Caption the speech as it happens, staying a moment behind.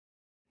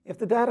If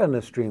the data in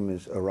a stream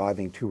is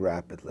arriving too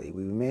rapidly,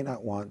 we may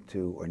not want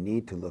to or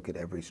need to look at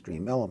every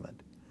stream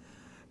element.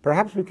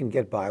 Perhaps we can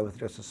get by with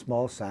just a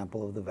small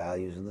sample of the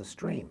values in the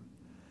stream.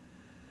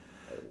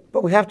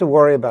 But we have to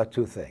worry about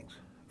two things.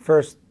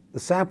 First, the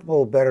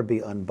sample better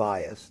be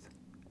unbiased.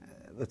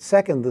 But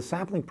second, the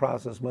sampling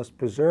process must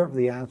preserve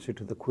the answer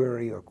to the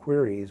query or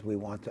queries we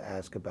want to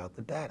ask about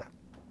the data.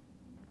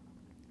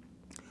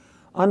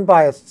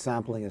 Unbiased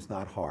sampling is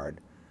not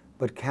hard,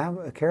 but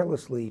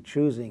carelessly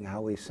choosing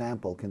how we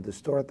sample can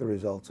distort the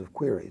results of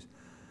queries.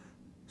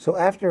 So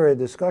after a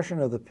discussion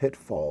of the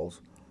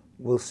pitfalls,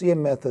 we'll see a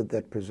method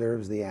that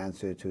preserves the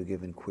answer to a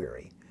given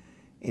query,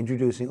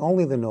 introducing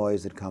only the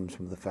noise that comes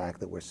from the fact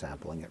that we're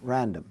sampling at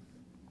random.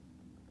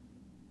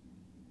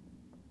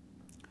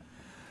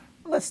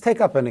 Let's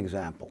take up an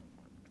example.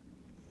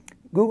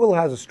 Google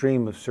has a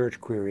stream of search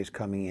queries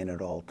coming in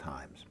at all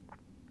times.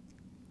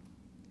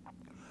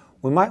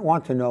 We might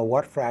want to know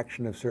what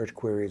fraction of search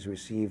queries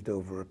received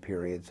over a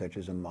period, such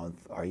as a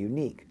month, are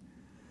unique.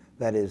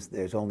 That is,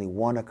 there's only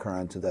one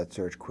occurrence of that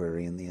search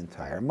query in the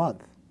entire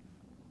month.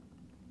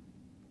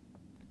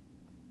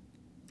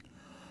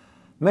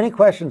 Many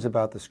questions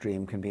about the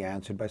stream can be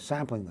answered by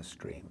sampling the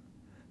stream.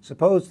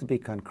 Suppose, to be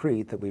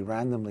concrete, that we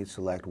randomly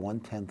select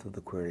 1/10 of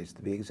the queries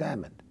to be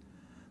examined.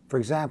 For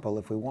example,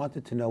 if we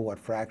wanted to know what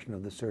fraction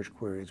of the search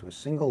queries were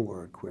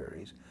single-word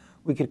queries,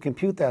 we could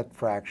compute that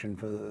fraction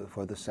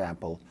for the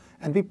sample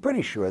and be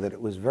pretty sure that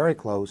it was very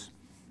close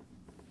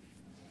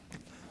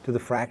to the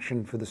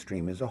fraction for the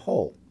stream as a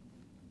whole.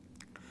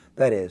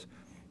 That is,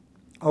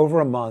 over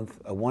a month,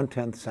 a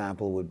 1/10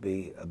 sample would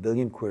be 1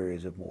 billion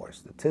queries or more.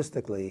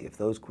 Statistically, if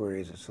those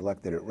queries are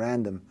selected at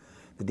random,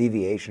 the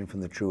deviation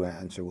from the true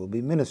answer will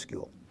be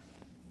minuscule.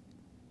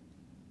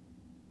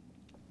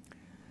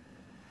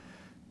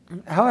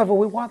 However,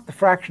 we want the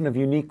fraction of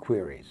unique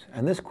queries,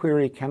 and this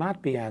query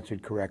cannot be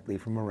answered correctly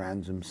from a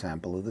random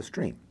sample of the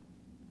stream.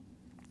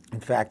 In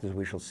fact, as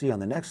we shall see on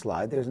the next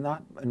slide, there's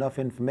not enough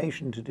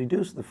information to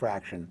deduce the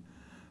fraction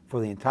for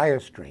the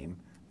entire stream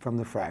from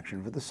the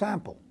fraction for the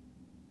sample.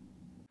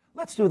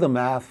 Let's do the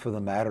math for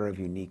the matter of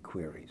unique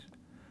queries.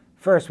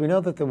 First, we know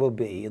that there will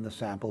be, in the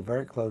sample,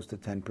 very close to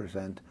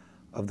 10%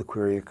 of the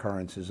query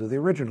occurrences of the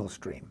original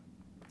stream.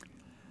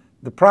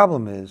 The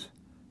problem is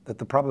that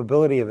the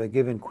probability of a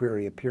given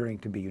query appearing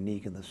to be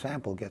unique in the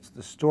sample gets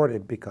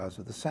distorted because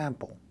of the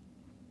sample.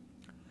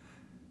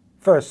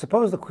 First,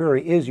 suppose the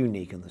query is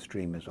unique in the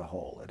stream as a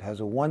whole. It has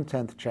a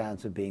 1/10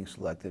 chance of being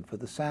selected for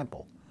the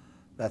sample.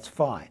 That's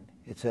fine.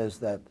 It says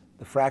that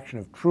the fraction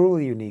of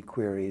truly unique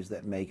queries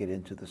that make it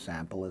into the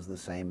sample is the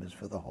same as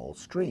for the whole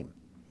stream.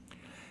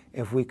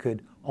 If we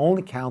could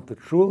only count the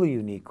truly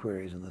unique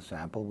queries in the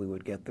sample, we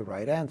would get the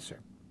right answer.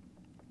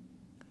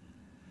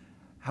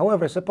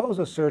 However, suppose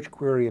a search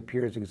query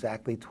appears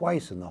exactly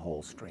twice in the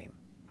whole stream.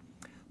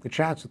 The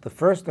chance that the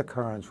first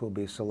occurrence will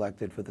be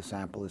selected for the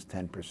sample is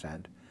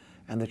 10%,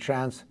 and the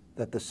chance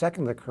that the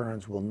second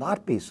occurrence will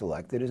not be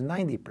selected is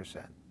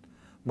 90%.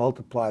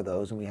 Multiply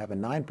those, and we have a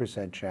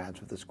 9% chance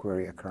of this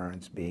query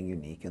occurrence being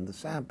unique in the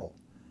sample.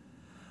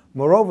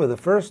 Moreover, the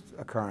first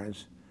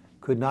occurrence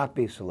could not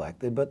be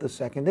selected, but the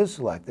second is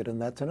selected, and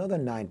that's another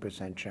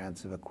 9%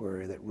 chance of a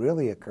query that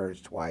really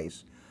occurs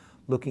twice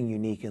looking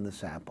unique in the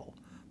sample.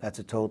 That's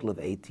a total of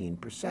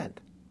 18%.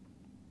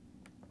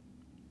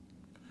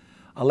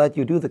 I'll let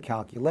you do the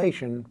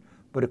calculation,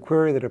 but a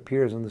query that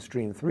appears in the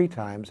stream 3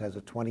 times has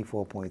a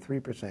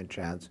 24.3%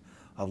 chance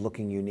of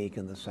looking unique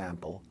in the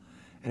sample.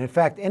 And in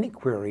fact, any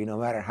query, no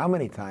matter how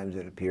many times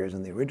it appears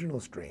in the original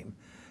stream,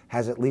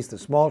 has at least a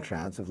small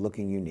chance of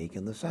looking unique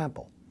in the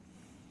sample.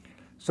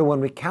 So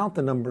when we count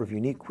the number of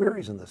unique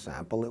queries in the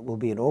sample, it will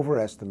be an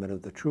overestimate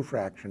of the true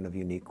fraction of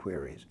unique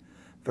queries,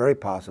 very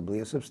possibly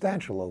a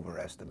substantial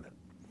overestimate.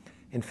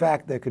 In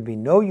fact, there could be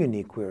no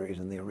unique queries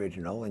in the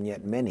original and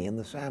yet many in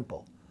the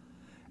sample.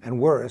 And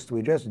worst,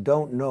 we just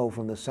don't know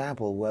from the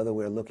sample whether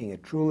we're looking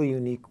at truly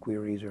unique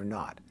queries or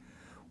not.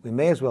 We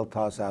may as well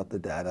toss out the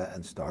data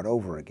and start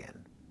over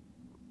again.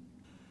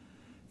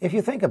 If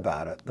you think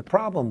about it, the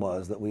problem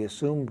was that we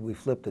assumed we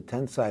flipped a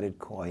 10-sided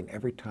coin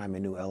every time a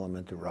new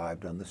element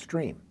arrived on the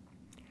stream.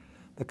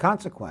 The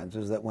consequence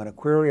is that when a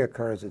query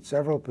occurs at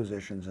several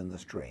positions in the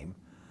stream,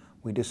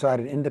 we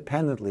decided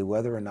independently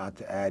whether or not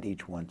to add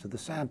each one to the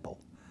sample.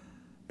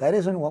 That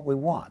isn't what we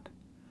want.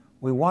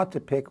 We want to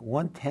pick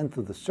 1/10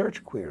 of the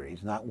search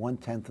queries, not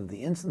 1/10 of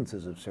the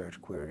instances of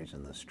search queries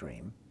in the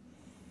stream.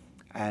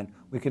 And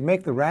we could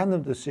make the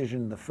random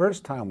decision the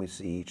first time we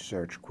see each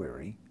search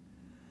query.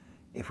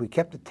 If we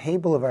kept a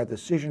table of our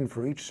decision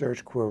for each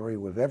search query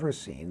we've ever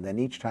seen, then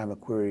each time a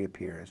query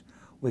appears,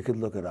 we could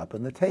look it up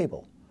in the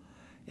table.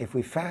 If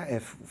we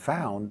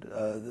found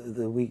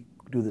that we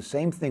do the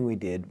same thing we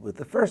did with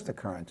the first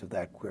occurrence of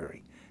that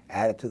query,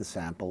 add it to the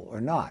sample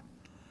or not.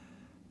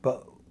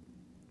 But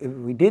if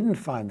we didn't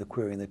find the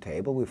query in the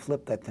table, we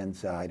flip that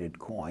 10-sided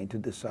coin to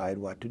decide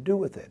what to do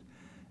with it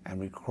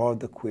and record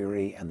the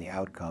query and the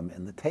outcome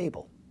in the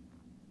table.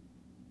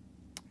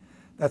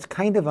 That's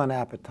kind of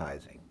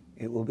unappetizing.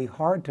 It will be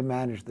hard to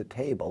manage the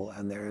table,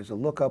 and there is a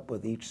lookup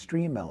with each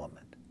stream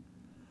element.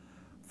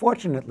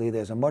 Fortunately,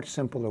 there's a much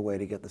simpler way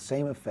to get the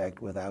same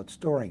effect without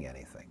storing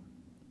anything.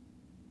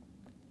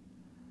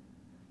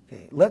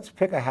 Okay, let's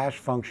pick a hash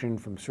function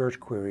from search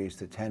queries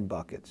to 10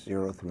 buckets,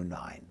 0 through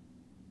 9.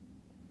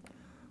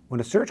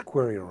 When a search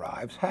query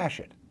arrives, hash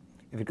it.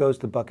 If it goes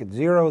to bucket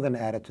 0, then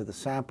add it to the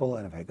sample,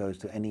 and if it goes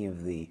to any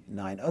of the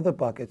 9 other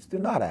buckets, do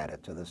not add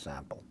it to the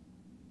sample.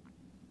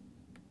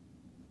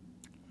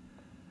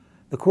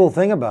 The cool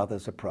thing about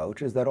this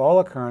approach is that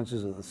all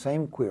occurrences of the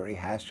same query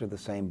hash to the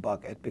same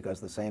bucket because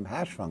the same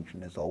hash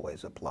function is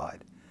always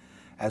applied.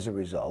 As a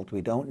result,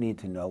 we don't need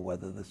to know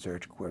whether the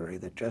search query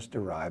that just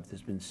arrived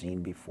has been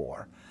seen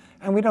before,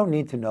 and we don't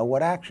need to know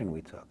what action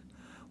we took.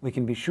 We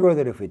can be sure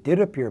that if it did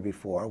appear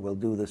before, we'll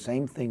do the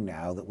same thing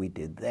now that we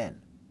did then.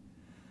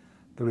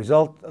 The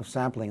result of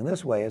sampling in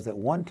this way is that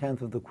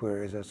 1/10 of the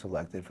queries are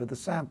selected for the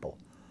sample.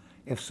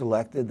 If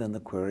selected, then the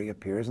query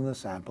appears in the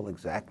sample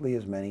exactly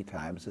as many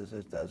times as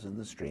it does in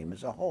the stream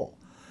as a whole.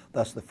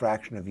 Thus, the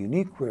fraction of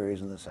unique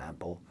queries in the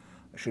sample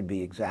should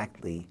be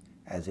exactly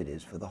as it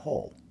is for the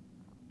whole.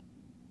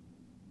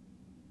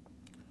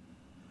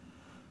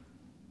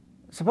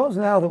 Suppose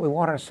now that we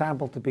want our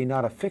sample to be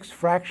not a fixed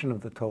fraction of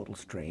the total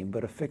stream,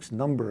 but a fixed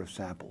number of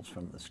samples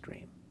from the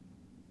stream.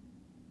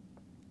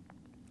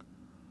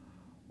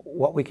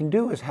 What we can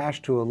do is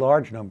hash to a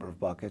large number of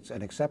buckets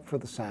and accept for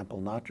the sample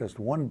not just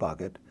one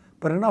bucket,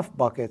 but enough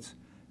buckets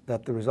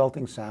that the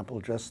resulting sample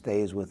just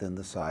stays within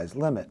the size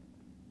limit.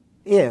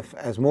 If,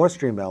 as more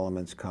stream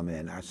elements come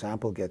in, our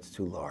sample gets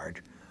too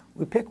large,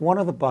 we pick one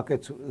of the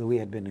buckets that we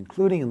had been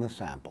including in the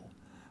sample.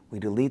 We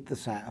delete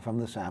from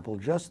the sample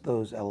just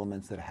those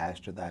elements that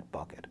hash to that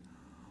bucket.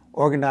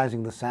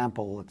 Organizing the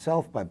sample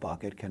itself by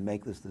bucket can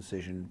make this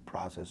decision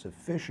process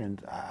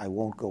efficient. I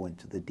won't go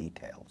into the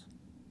details.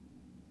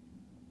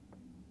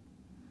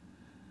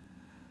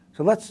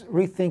 So let's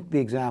rethink the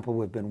example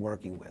we've been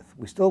working with.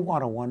 We still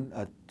want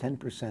a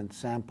 10%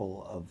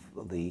 sample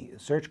of the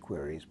search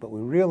queries, but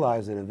we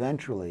realize that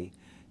eventually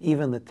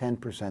even the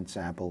 10%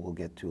 sample will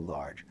get too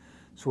large.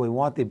 So we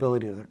want the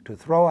ability to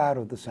throw out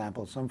of the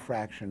sample some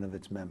fraction of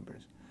its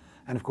members.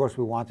 And of course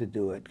we want to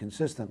do it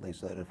consistently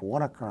so that if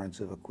one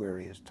occurrence of a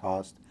query is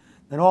tossed,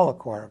 then all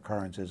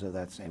occurrences of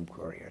that same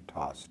query are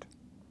tossed.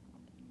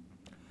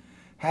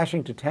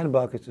 Hashing to 10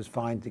 buckets is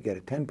fine to get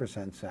a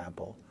 10%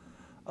 sample,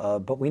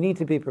 but we need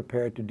to be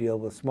prepared to deal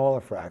with smaller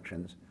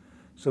fractions,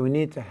 so we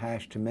need to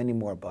hash to many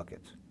more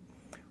buckets.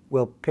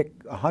 We'll pick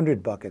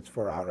 100 buckets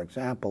for our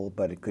example,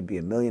 but it could be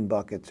 1,000,000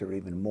 buckets or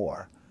even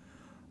more.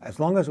 As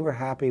long as we're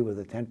happy with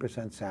a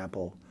 10%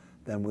 sample,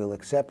 then we'll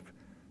accept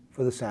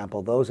for the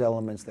sample those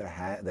elements that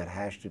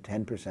hash to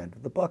 10%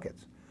 of the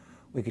buckets.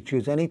 We could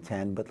choose any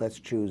 10, but let's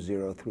choose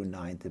 0 through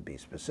 9 to be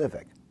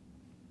specific.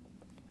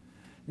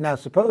 Now,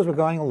 suppose we're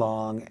going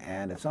along,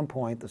 and at some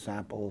point the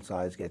sample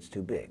size gets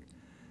too big.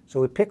 So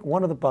we pick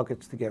one of the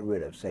buckets to get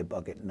rid of, say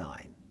bucket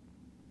 9.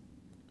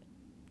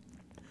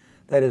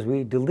 That is,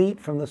 we delete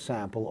from the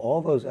sample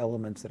all those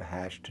elements that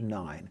hash to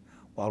 9,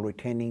 while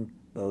retaining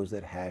those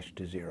that hash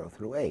to 0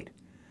 through 8.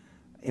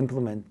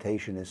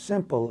 Implementation is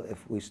simple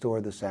if we store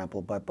the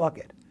sample by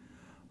bucket.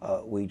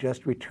 We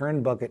just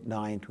return bucket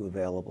 9 to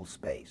available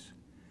space.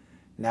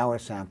 Now our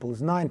sample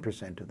is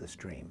 9% of the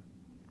stream.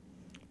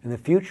 In the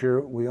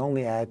future, we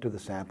only add to the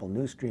sample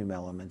new stream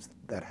elements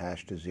that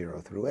hash to 0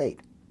 through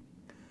 8.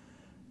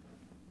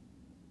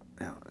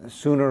 Now,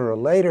 sooner or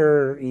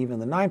later, even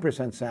the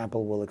 9%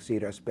 sample will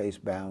exceed our space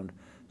bound,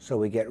 so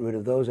we get rid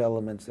of those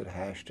elements that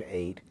hash to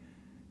 8,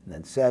 and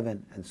then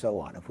 7, and so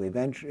on. If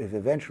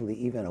eventually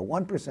even a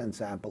 1%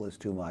 sample is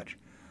too much,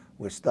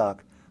 we're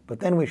stuck, but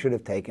then we should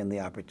have taken the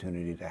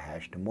opportunity to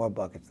hash to more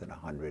buckets than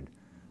 100,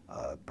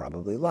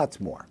 probably lots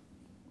more.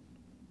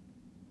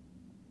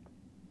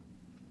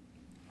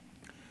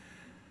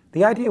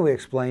 The idea we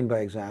explained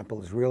by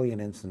example is really an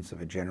instance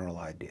of a general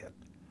idea.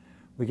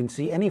 We can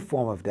see any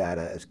form of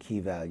data as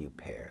key-value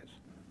pairs.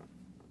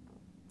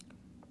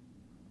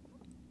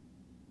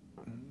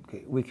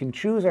 Okay, we can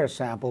choose our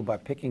sample by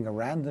picking a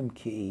random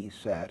key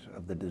set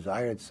of the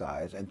desired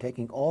size and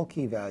taking all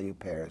key-value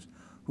pairs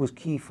whose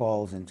key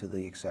falls into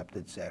the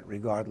accepted set,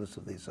 regardless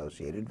of the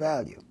associated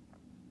value.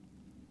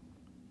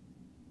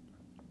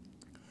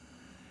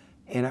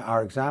 In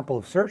our example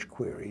of search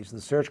queries, the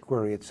search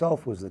query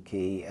itself was the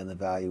key and the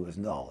value was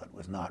null. It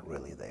was not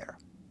really there.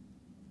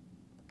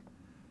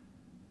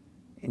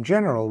 In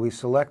general, we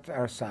select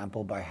our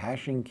sample by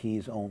hashing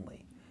keys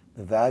only.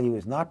 The value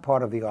is not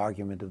part of the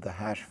argument of the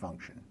hash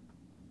function.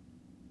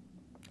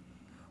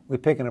 We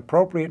pick an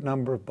appropriate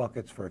number of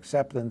buckets for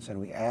acceptance, and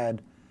we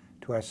add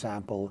to our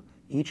sample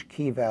each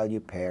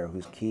key-value pair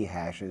whose key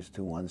hashes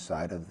to one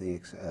side of the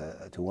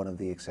to one of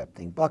the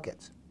accepting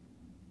buckets.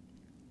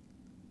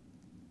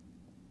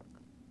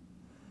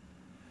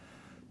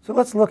 So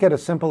let's look at a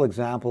simple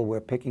example where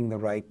picking the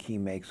right key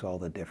makes all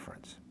the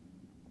difference.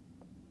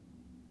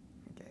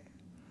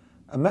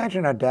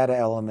 Imagine our data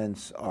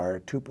elements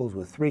are tuples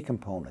with 3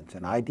 components,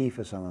 an ID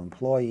for some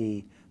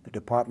employee, the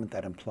department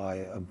that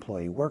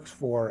employee works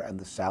for, and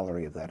the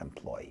salary of that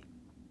employee.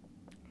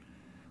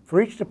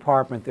 For each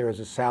department, there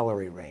is a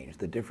salary range,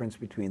 the difference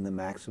between the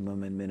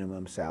maximum and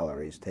minimum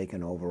salaries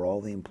taken over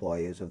all the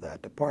employees of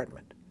that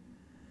department.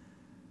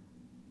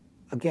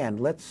 Again,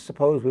 let's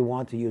suppose we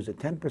want to use a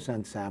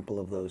 10% sample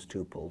of those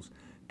tuples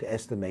to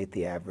estimate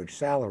the average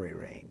salary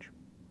range.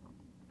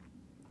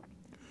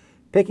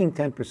 Picking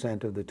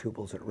 10% of the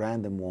tuples at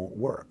random won't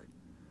work.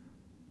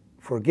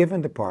 For a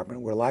given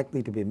department, we're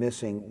likely to be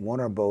missing one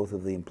or both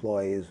of the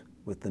employees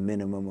with the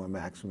minimum or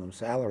maximum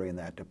salary in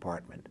that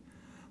department.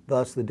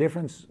 Thus, the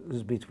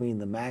differences between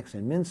the max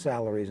and min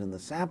salaries in the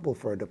sample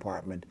for a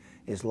department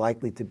is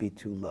likely to be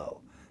too low.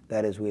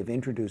 That is, we have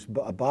introduced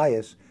a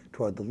bias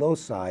toward the low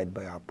side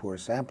by our poor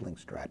sampling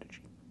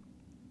strategy.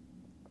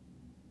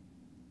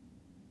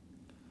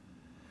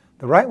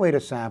 The right way to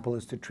sample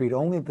is to treat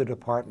only the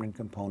department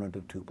component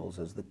of tuples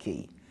as the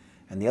key,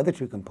 and the other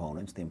two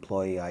components, the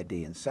employee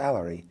ID and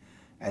salary,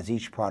 as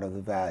each part of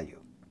the value.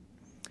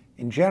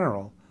 In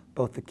general,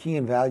 both the key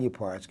and value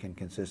parts can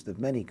consist of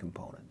many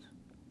components.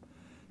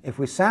 If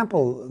we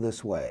sample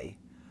this way,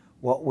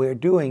 what we're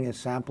doing is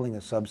sampling a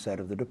subset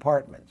of the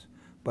departments,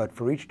 but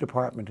for each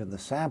department in the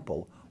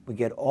sample, we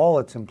get all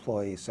its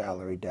employee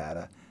salary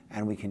data,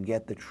 and we can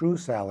get the true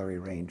salary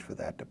range for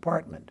that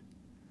department.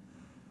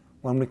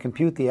 When we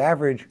compute the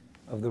average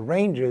of the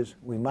ranges,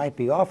 we might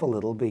be off a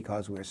little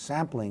because we're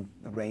sampling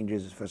the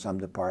ranges for some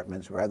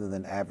departments rather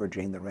than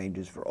averaging the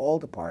ranges for all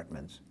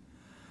departments.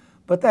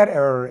 But that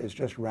error is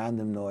just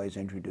random noise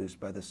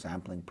introduced by the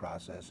sampling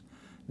process,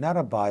 not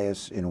a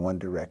bias in one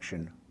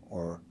direction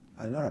or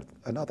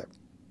another.